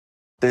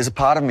There's a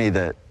part of me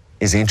that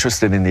is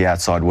interested in the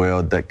outside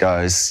world that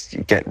goes,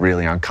 you get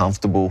really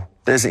uncomfortable.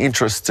 There's an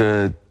interest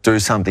to do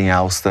something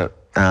else that,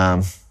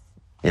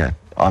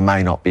 I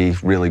may not be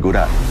really good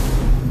at.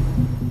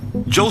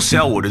 Joel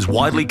Selwood is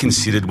widely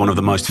considered one of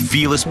the most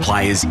fearless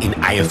players in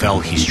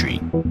AFL history.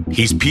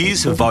 His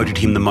peers have voted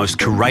him the most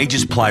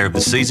courageous player of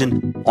the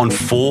season on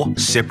 4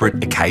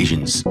 separate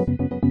occasions.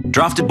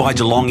 Drafted by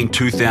Geelong in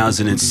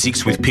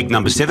 2006 with pick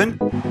number 7,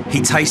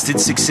 he tasted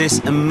success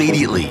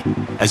immediately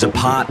as a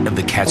part of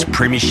the Cats'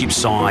 premiership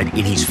side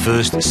in his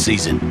first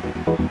season.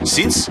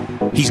 Since,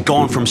 he's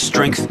gone from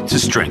strength to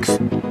strength,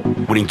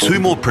 winning 2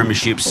 more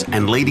premierships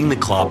and leading the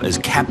club as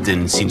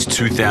captain since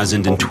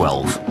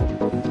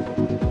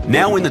 2012.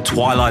 Now in the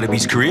twilight of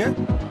his career,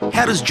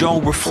 how does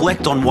Joel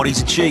reflect on what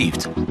he's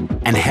achieved?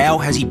 And how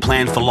has he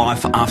planned for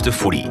life after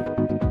footy?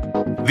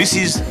 This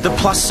is The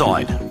Plus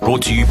Side,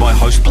 brought to you by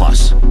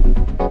Hostplus.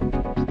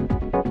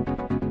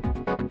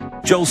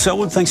 Joel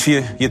Selwood, thanks for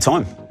your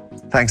time.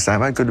 Thanks,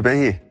 Damo. Good to be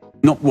here.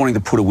 Not wanting to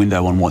put a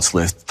window on what's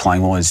left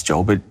playing-wise,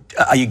 Joel, but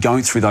are you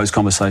going through those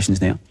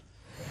conversations now?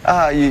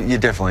 I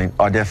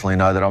definitely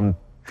know that I'm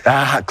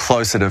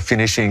closer to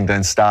finishing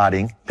than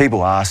starting.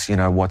 People ask,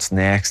 what's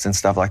next and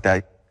stuff like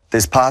that.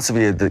 There's parts of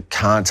you that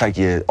can't take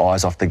your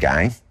eyes off the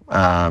game.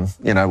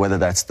 Whether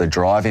that's the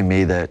drive in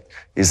me that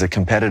is a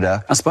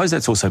competitor. I suppose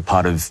that's also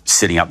part of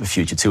setting up the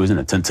future too, isn't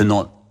it? To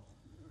not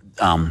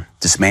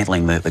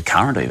dismantling the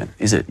current even,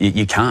 is it?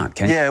 You can't,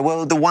 can you? Yeah,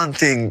 well, the one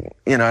thing,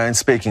 and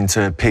speaking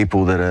to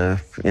people that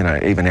are,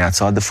 even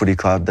outside the footy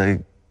club,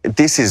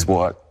 this is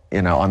what,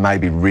 I may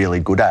be really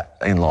good at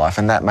in life,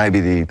 and that may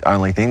be the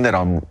only thing that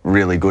I'm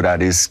really good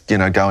at is,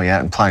 going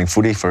out and playing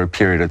footy for a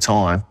period of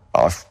time.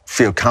 I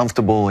feel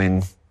comfortable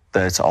in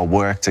that I'll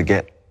work to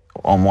get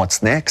on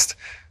what's next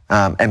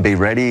and be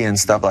ready and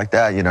stuff like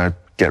that,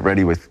 get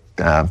ready with,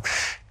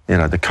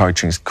 the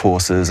coaching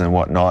courses and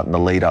whatnot and the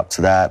lead up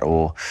to that,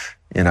 or,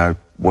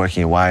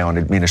 working away on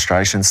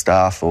administration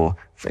stuff or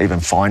even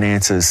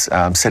finances,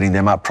 setting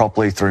them up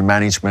properly through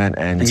management.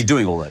 And you're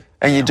doing all that.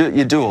 And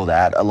you do all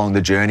that along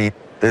the journey.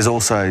 There's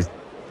also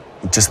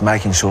just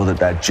making sure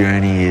that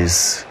journey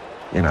is,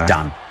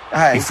 done.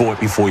 Hey,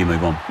 before you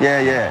move on.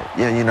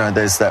 Yeah.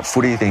 There's that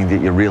footy thing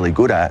that you're really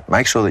good at.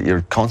 Make sure that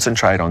you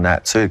concentrate on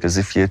that too, because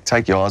if you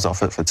take your eyes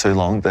off it for too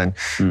long, then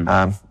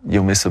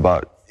you'll miss a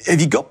boat. Have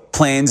you got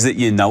plans that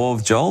you know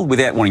of, Joel,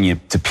 without wanting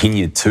you to pin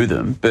you to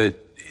them, but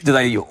do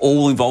they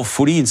all involve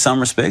footy in some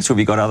respects, or have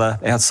you got other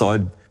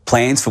outside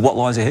plans for what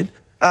lies ahead?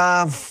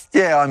 I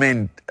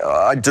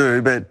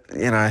do, but,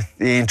 the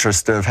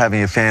interest of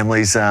having a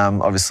family is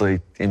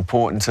obviously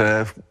important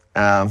to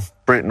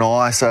Britt and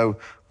I, so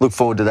look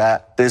forward to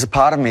that. There's a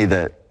part of me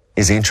that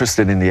is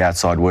interested in the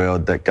outside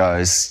world that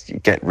goes, you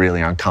get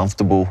really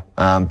uncomfortable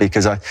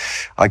because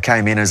I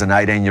came in as an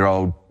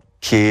 18-year-old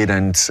kid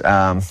and,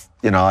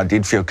 I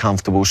did feel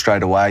comfortable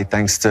straight away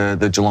thanks to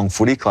the Geelong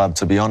Footy Club,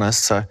 to be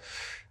honest. So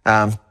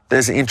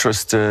there's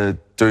interest to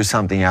do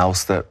something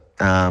else that,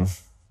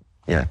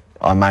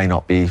 I may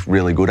not be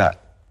really good at.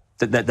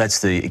 That's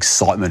the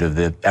excitement of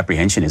the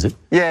apprehension, is it?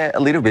 Yeah, a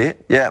little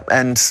bit, yeah.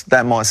 And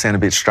that might sound a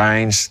bit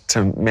strange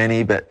to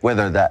many, but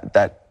whether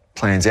that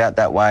plans out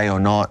that way or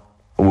not,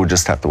 we'll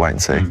just have to wait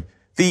and see.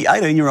 The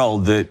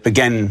 18-year-old that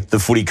began the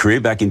footy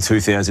career back in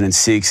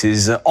 2006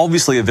 is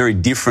obviously a very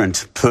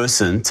different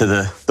person to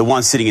the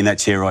one sitting in that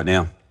chair right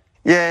now.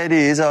 Yeah, it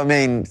is.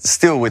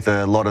 Still with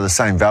a lot of the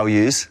same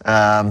values.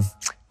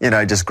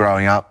 Just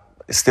growing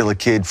up, still a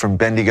kid from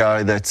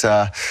Bendigo that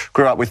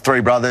grew up with 3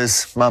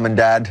 brothers, mum and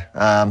dad,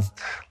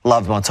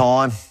 loved my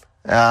time,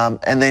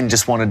 and then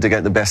just wanted to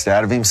get the best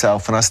out of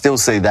himself, and I still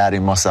see that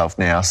in myself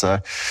now. So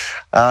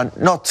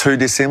not too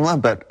dissimilar,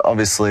 but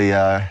obviously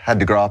had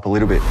to grow up a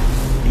little bit.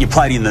 You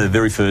played in the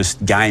very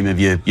first game of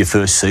your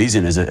first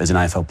season as an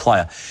AFL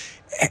player.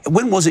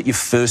 When was it you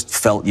first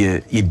felt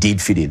you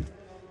did fit in?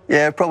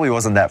 Yeah, it probably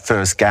wasn't that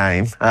first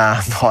game.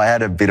 I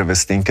had a bit of a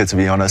stinker, to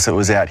be honest. It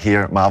was out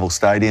here at Marvel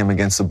Stadium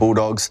against the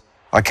Bulldogs.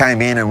 I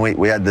came in and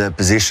we had the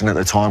position at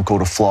the time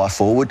called a fly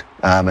forward,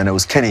 and it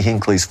was Kenny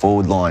Hinckley's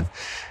forward line.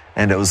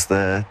 And it was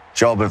the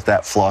job of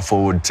that fly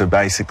forward to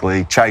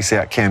basically chase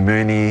out Cam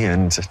Mooney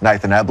and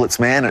Nathan Ablett's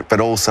man, but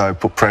also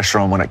put pressure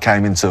on when it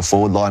came into a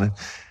forward line.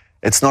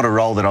 It's not a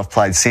role that I've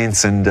played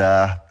since, and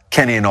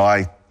Kenny and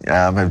I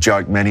have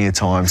joked many a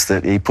times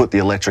that he put the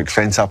electric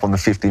fence up on the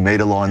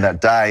 50-metre line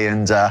that day,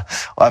 and I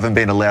haven't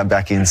been allowed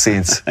back in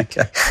since.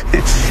 Okay.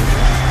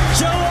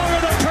 Geelong are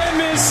the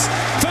premiers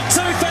for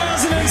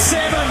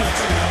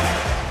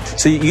 2007.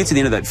 So you get to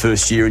the end of that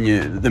first year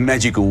and the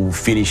magical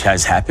finish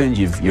has happened.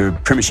 You're a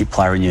premiership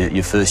player in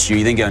your first year.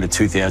 You then go into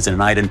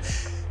 2008 and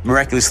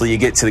miraculously you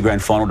get to the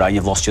grand final day and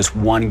you've lost just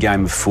 1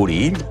 game of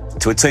footy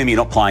to a team you're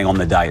not playing on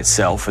the day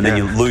itself, and then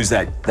you lose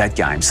that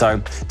game.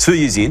 So 2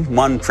 years in,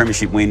 1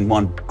 premiership win,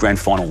 1 grand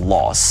final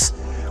loss.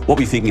 What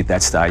were you thinking at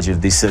that stage of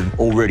this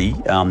already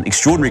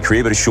extraordinary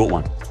career, but a short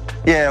one?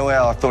 Yeah,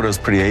 well, I thought it was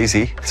pretty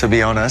easy, to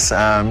be honest.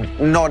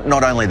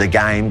 Not only the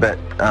game, but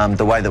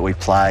the way that we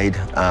played.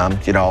 I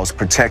was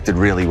protected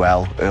really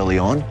well early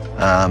on.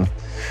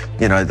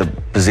 The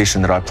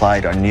position that I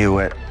played, I knew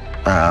it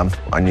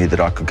I knew that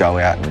I could go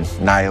out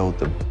and nail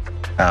the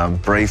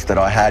brief that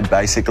I had,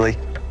 basically.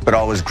 But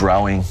I was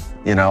growing.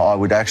 You know, I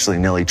would actually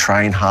nearly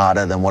train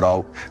harder than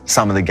what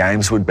some of the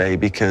games would be,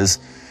 because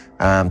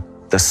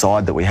the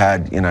side that we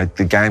had, you know,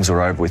 the games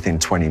were over within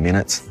 20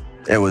 minutes.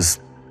 It was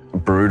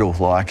brutal,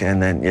 like,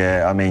 and then,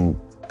 yeah, I mean,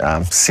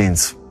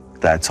 since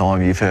that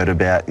time, you've heard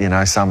about, you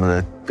know, some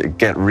of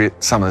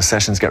the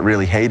sessions get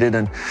really heated,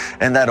 and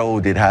that all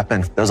did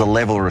happen. There was a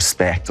level of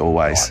respect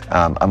always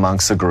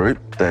amongst the group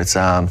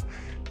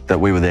that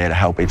we were there to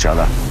help each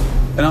other.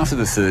 And after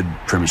the third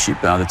premiership,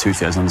 the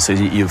 2000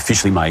 season, you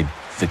officially made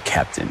the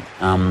captain.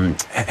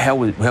 How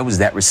was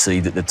that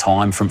received at the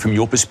time from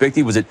your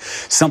perspective? Was it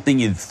something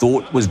you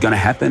thought was going to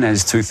happen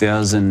as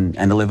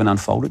 2011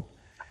 unfolded?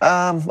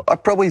 I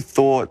probably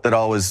thought that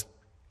I was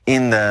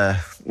no,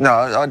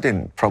 I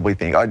didn't probably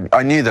think.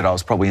 I knew that I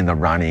was probably in the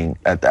running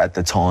at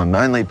the time,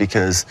 only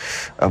because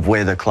of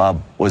where the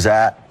club was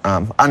at,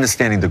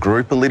 understanding the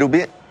group a little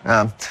bit.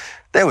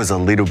 There was a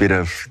little bit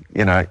of,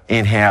 you know,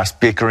 in-house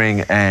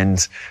bickering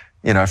and,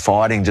 you know,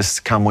 fighting just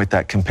to come with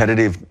that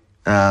competitive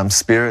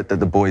spirit that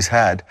the boys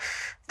had,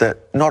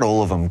 that not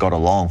all of them got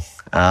along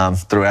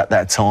throughout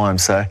that time.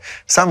 So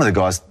some of the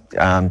guys,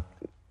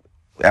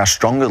 our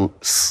stronger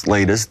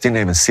leaders, didn't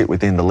even sit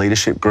within the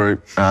leadership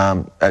group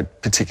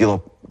at particular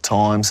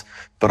times,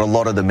 but a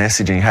lot of the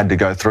messaging had to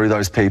go through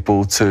those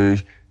people to...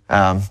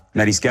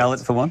 Matty Scarlett,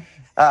 for one?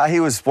 He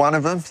was one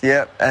of them,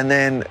 yeah. And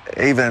then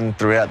even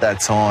throughout that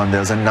time, there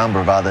was a number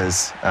of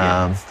others.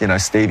 You know,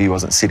 Stevie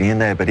wasn't sitting in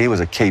there, but he was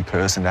a key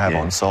person to have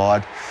on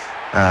side.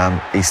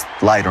 He's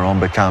later on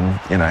become,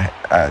 you know,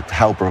 a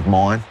helper of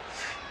mine.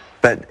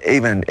 But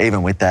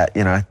even with that,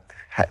 you know,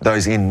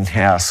 those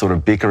in-house sort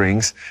of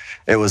bickerings,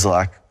 it was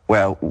like,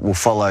 well, we'll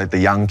follow the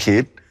young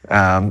kid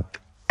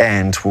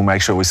and we'll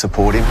make sure we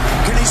support him.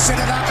 Can he set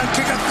it up and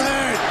kick a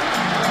third?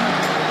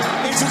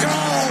 It's a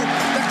goal.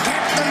 The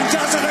captain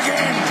does it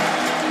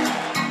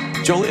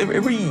again. Joel,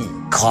 every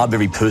club,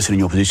 every person in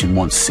your position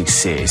wants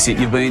success.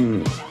 You've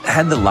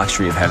had the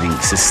luxury of having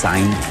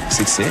sustained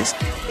success.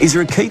 Is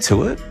there a key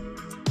to it?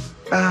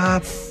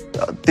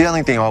 The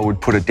only thing I would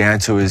put it down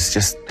to is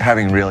just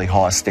having really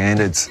high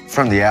standards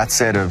from the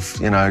outset of,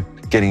 you know,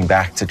 getting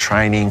back to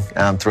training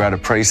throughout a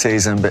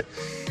pre-season, but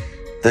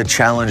the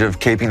challenge of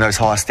keeping those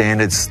high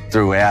standards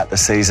throughout the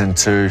season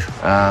too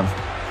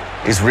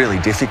is really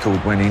difficult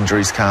when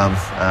injuries come,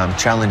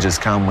 challenges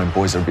come when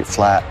boys are a bit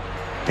flat.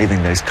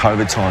 Even these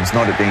COVID times,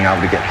 not being able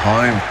to get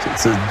home.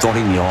 So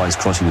dotting the I's,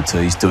 crossing the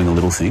T's, doing the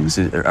little things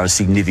are as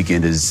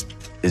significant as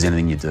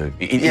anything you do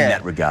in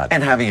that regard.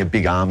 And having a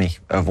big army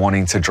of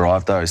wanting to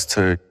drive those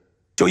too.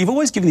 Joel, you've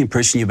always given the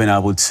impression you've been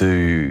able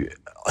to,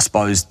 I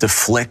suppose,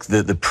 deflect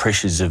the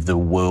pressures of the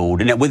world.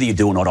 And now, whether you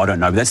do or not, I don't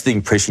know, but that's the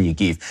impression you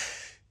give.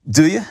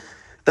 Do you?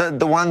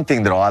 The one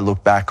thing that I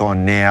look back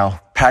on now,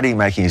 Paddy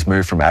making his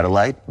move from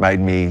Adelaide made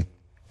me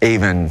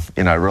even,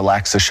 you know,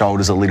 relax the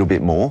shoulders a little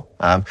bit more.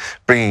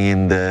 Bringing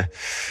in the,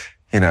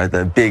 you know,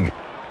 the big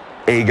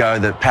ego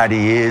that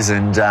Paddy is,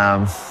 and,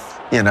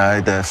 you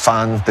know, the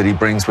fun that he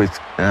brings with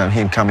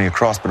him coming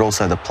across, but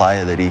also the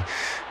player that he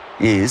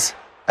is.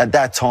 At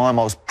that time,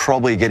 I was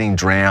probably getting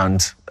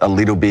drowned a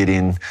little bit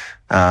in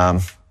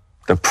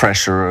the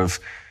pressure of,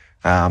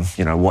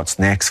 you know, what's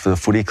next for the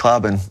footy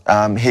club.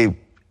 And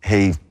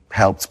he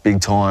helped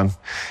big time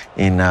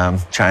in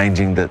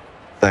changing the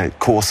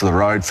course of the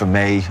road for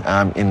me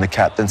in the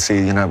captaincy.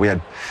 You know,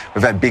 we've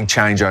had big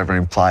changeover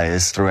in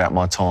players throughout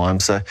my time,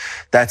 so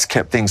that's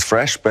kept things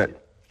fresh.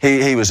 But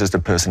he was just a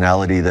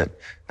personality that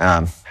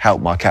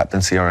helped my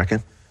captaincy, I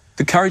reckon.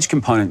 The courage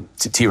component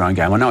to your own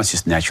game, I know it's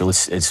just natural,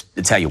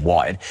 it's how you're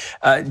wired.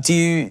 Do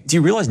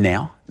you realise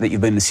now that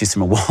you've been in the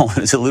system a while and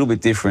it's a little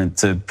bit different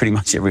to pretty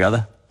much every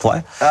other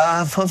player?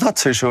 I'm not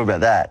too sure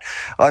about that.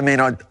 I mean,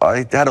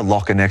 I had a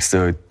locker next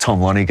to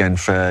Tom Lonergan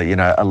for, you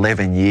know,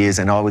 11 years,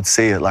 and I would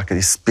see it like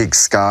this big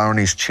scar on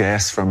his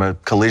chest from a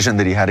collision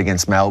that he had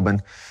against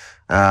Melbourne.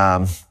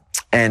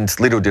 And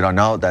little did I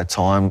know at that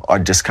time,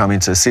 I'd just come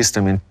into the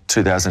system in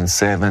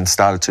 2007,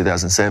 started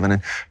 2007,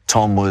 and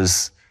Tom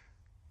was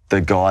the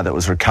guy that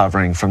was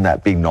recovering from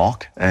that big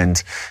knock.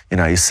 And, you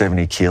know, he's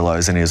 70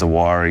 kilos and he has a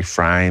wiry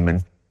frame,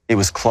 and he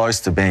was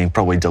close to being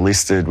probably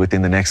delisted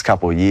within the next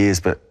couple of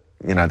years, but,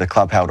 you know, the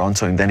club held on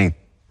to him. Then he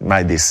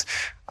made this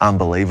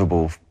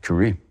unbelievable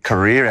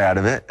career out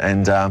of it.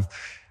 And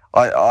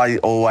I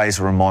always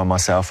remind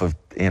myself of,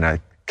 you know,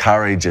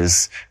 courage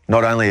is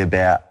not only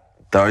about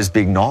those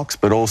big knocks,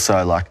 but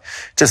also like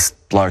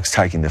just blokes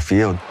taking the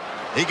field.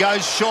 He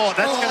goes short.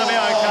 That's going to be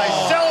okay.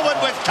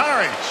 Selwood with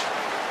courage.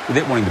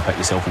 Without wanting to pat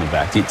yourself in the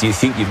back, do you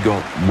think you've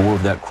got more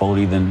of that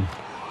quality than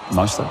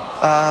most of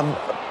them?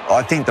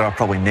 I think that I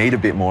probably need a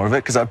bit more of it,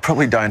 because I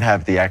probably don't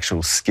have the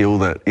actual skill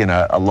that, you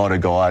know, a lot of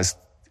guys,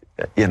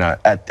 you know,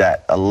 at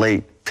that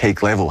elite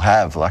peak level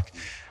have. Like,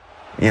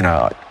 you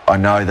know, I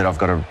know that I've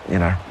got to, you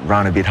know,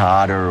 run a bit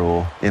harder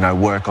or, you know,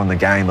 work on the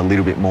game a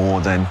little bit more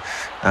than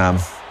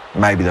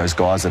maybe those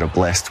guys that are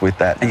blessed with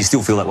that. And you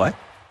still feel that way?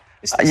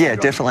 Yeah,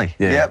 definitely.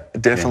 Yeah.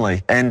 Yep,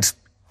 definitely. Yeah. And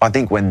I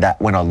think when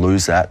I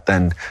lose that,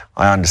 then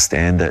I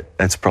understand that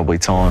it's probably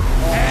time.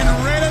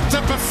 And read it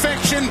to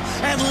perfection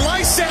and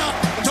lace out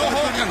to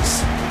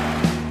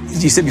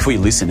Hawkins. You said before you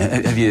listen,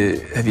 have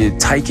you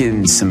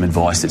taken some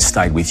advice that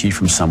stayed with you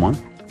from someone?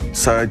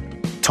 So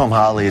Tom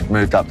Harley had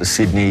moved up to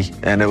Sydney,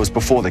 and it was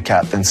before the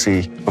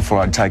captaincy, before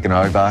I'd taken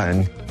over,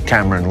 and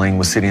Cameron Ling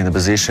was sitting in the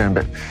position.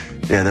 But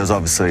yeah, there was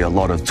obviously a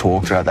lot of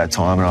talk throughout that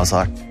time, and I was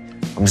like,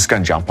 I'm just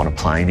going to jump on a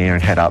plane here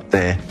and head up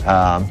there.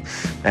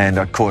 And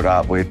I caught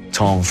up with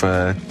Tom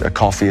for a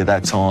coffee at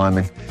that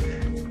time,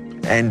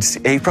 and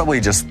he probably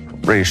just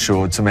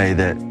reassured to me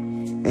that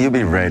you'll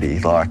be ready,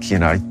 like, you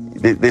know,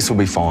 this will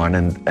be fine,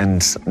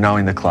 and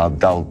knowing the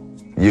club,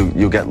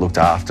 you'll get looked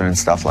after and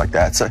stuff like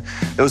that. So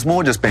it was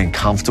more just being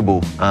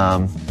comfortable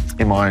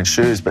in my own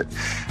shoes. But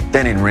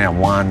then in round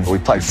one, we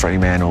played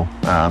Fremantle,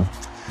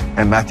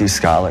 and Matthew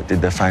Scarlett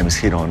did the famous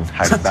hit on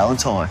Hayden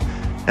Valentine.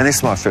 And this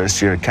is my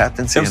first year at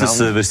captaincy. That was a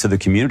service to the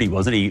community,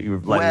 wasn't he?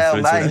 Well,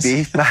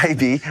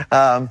 maybe.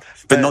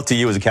 But not to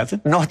you as a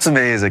captain? Not to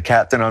me as a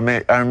captain.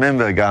 I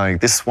remember going,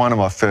 this is one of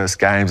my first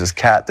games as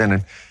captain,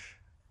 and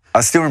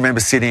I still remember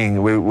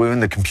sitting, we were in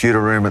the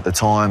computer room at the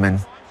time, and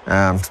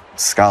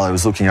Scarlett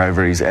was looking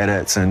over his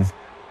edits, and,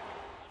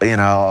 you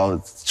know, I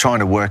was trying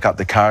to work up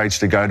the courage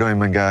to go to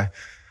him and go,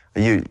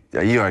 are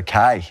you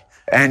okay?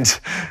 And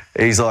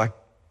he's like,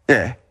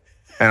 yeah.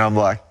 And I'm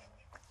like,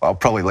 I'll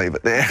probably leave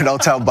it there and I'll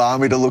tell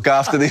Barmy to look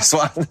after this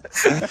one.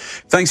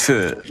 Thanks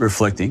for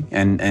reflecting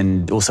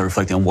and also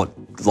reflecting on what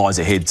lies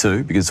ahead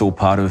too, because it's all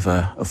part of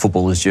a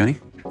footballer's journey.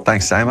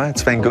 Thanks, Damo.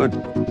 It's been good.